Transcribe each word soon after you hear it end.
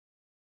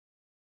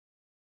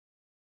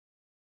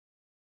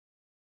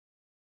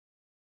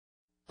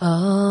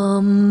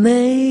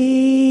Amazing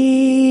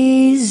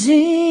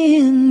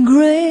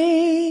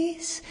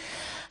grace,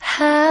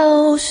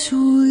 how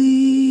sweet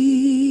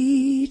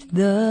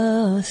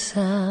the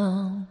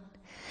sound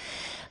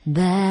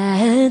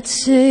that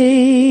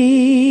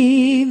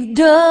saved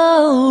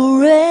a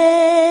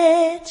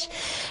wretch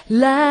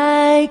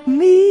like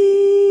me.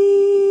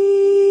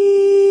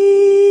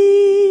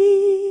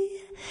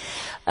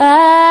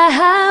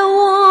 I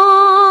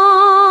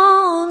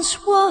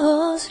once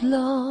was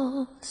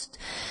lost,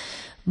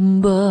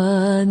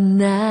 but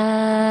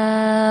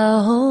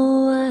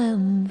now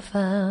I'm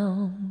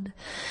found.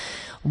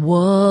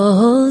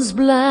 Was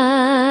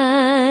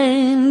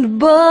blind,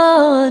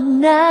 but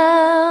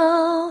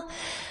now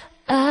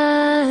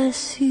I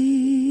see.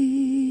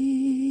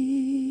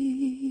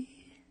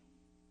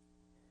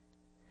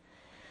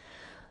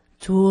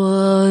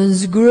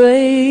 'Twas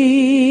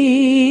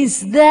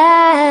grace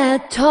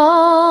that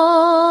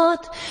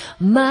taught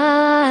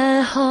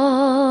my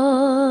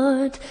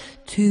heart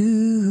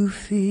to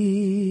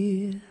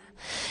fear,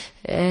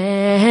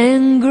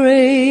 and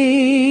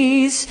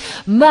grace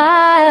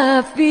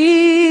my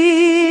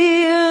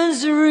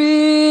fears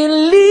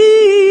relieved.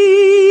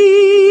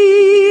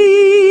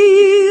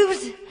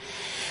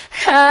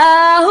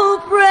 How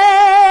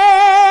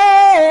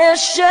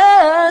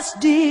precious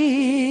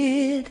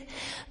did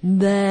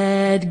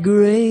that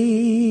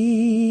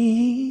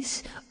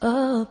grace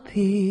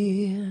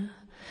appear,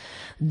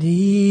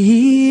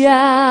 the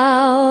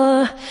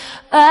hour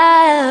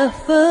I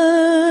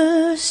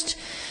first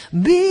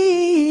believed.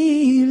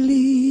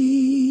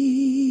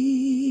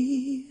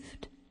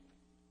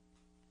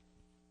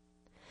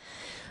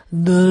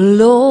 The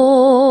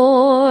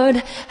Lord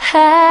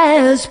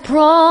has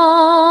promised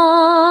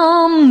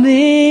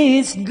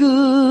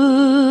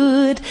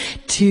good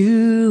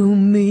to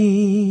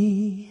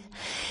me.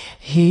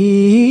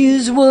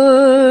 His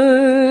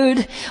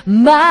word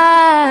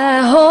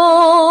my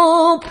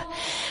hope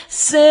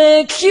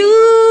secures.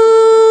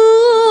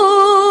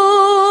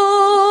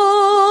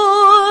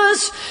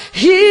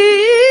 He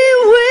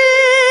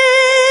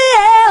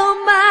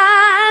will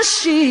my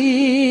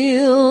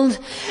shield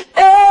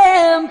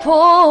and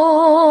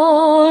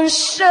portion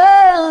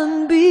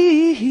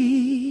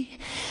be,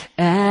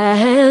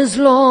 as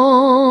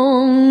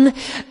long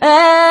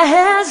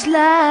as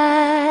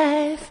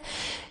life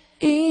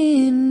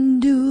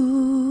endures.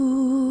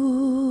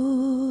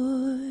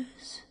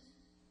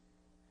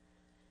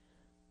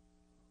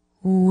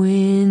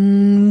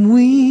 When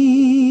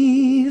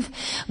we've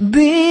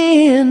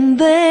been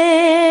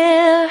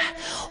there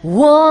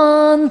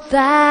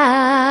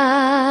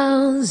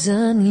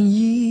 1,000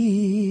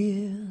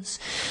 years,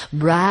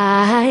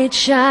 bright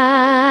shining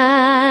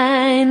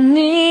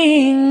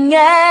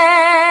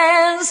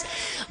as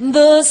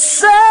the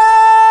sun,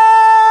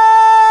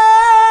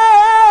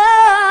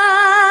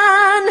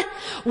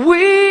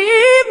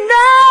 we've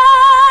no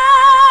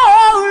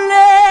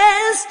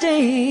less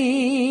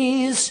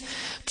days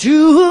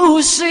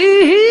to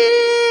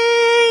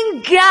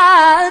sing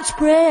God's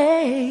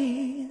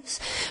praise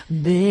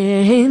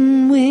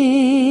than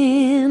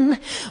when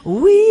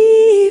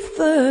we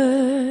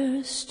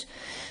first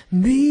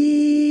begun.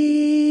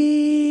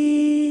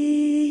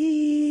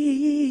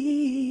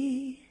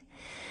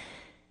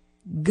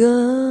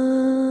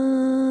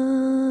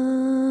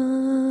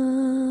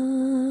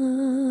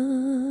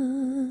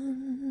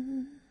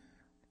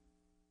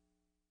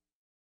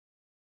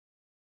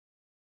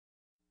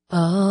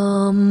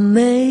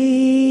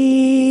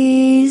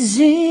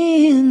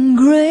 Amazing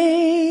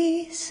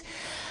grace,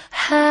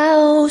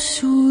 how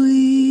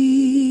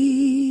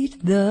sweet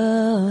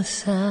the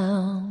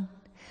sound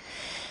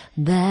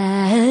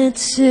that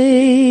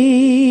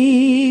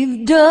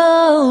saved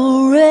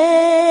a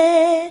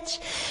wretch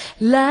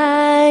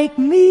like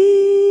me.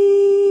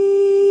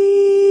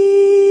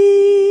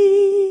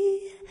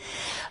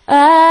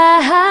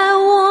 I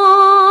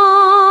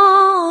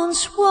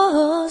once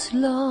was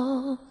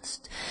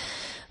lost,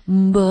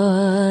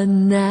 but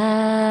now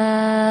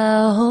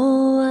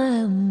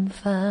I'm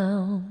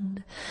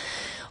found.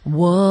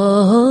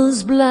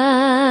 Was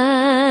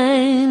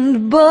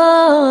blind,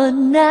 but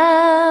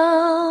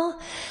now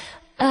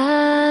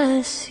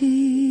I see.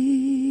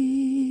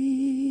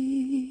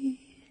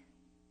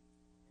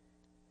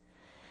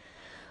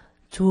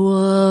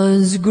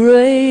 'Twas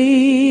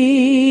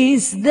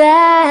grace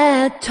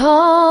that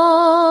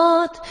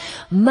taught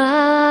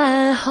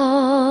my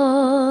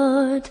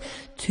heart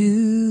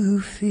to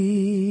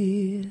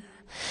fear,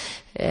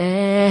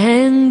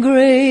 and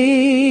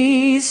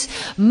grace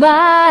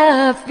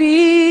my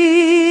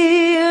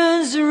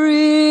fears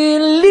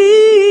relieved.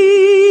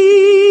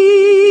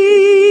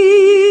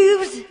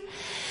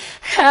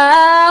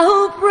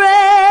 How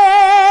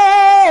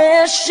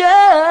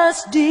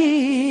precious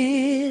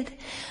did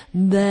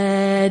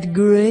that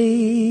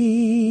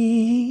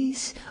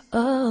grace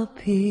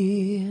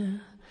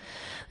appear,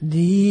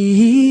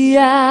 the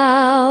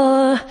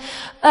hour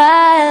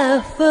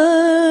I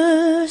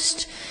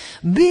first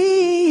believed.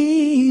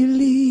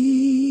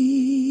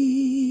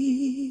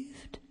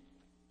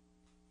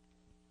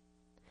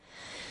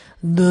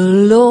 The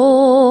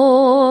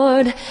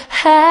Lord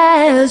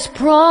has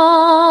promised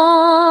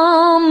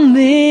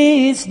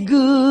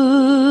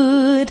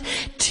good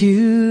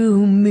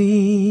to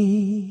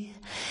me.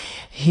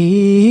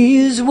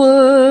 His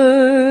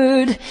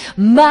word,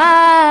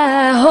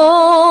 my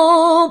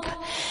hope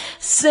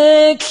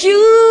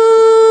secures.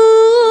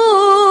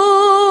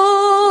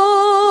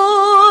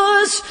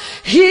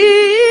 He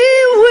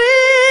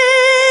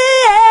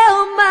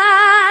will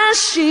my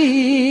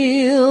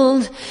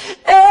shield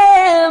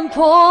and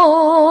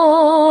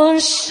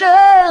portion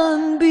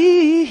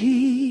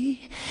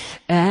be,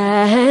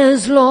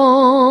 as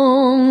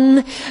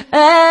long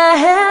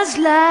as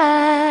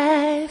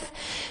life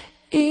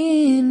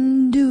endures.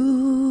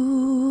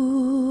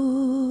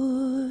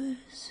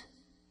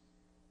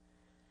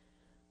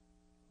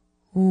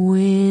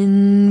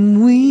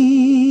 When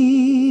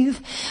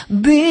we've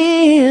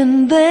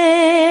been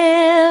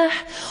there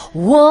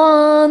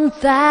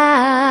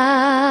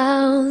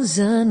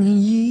 1,000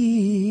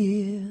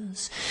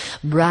 years,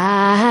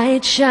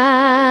 bright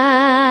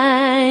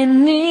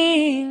shining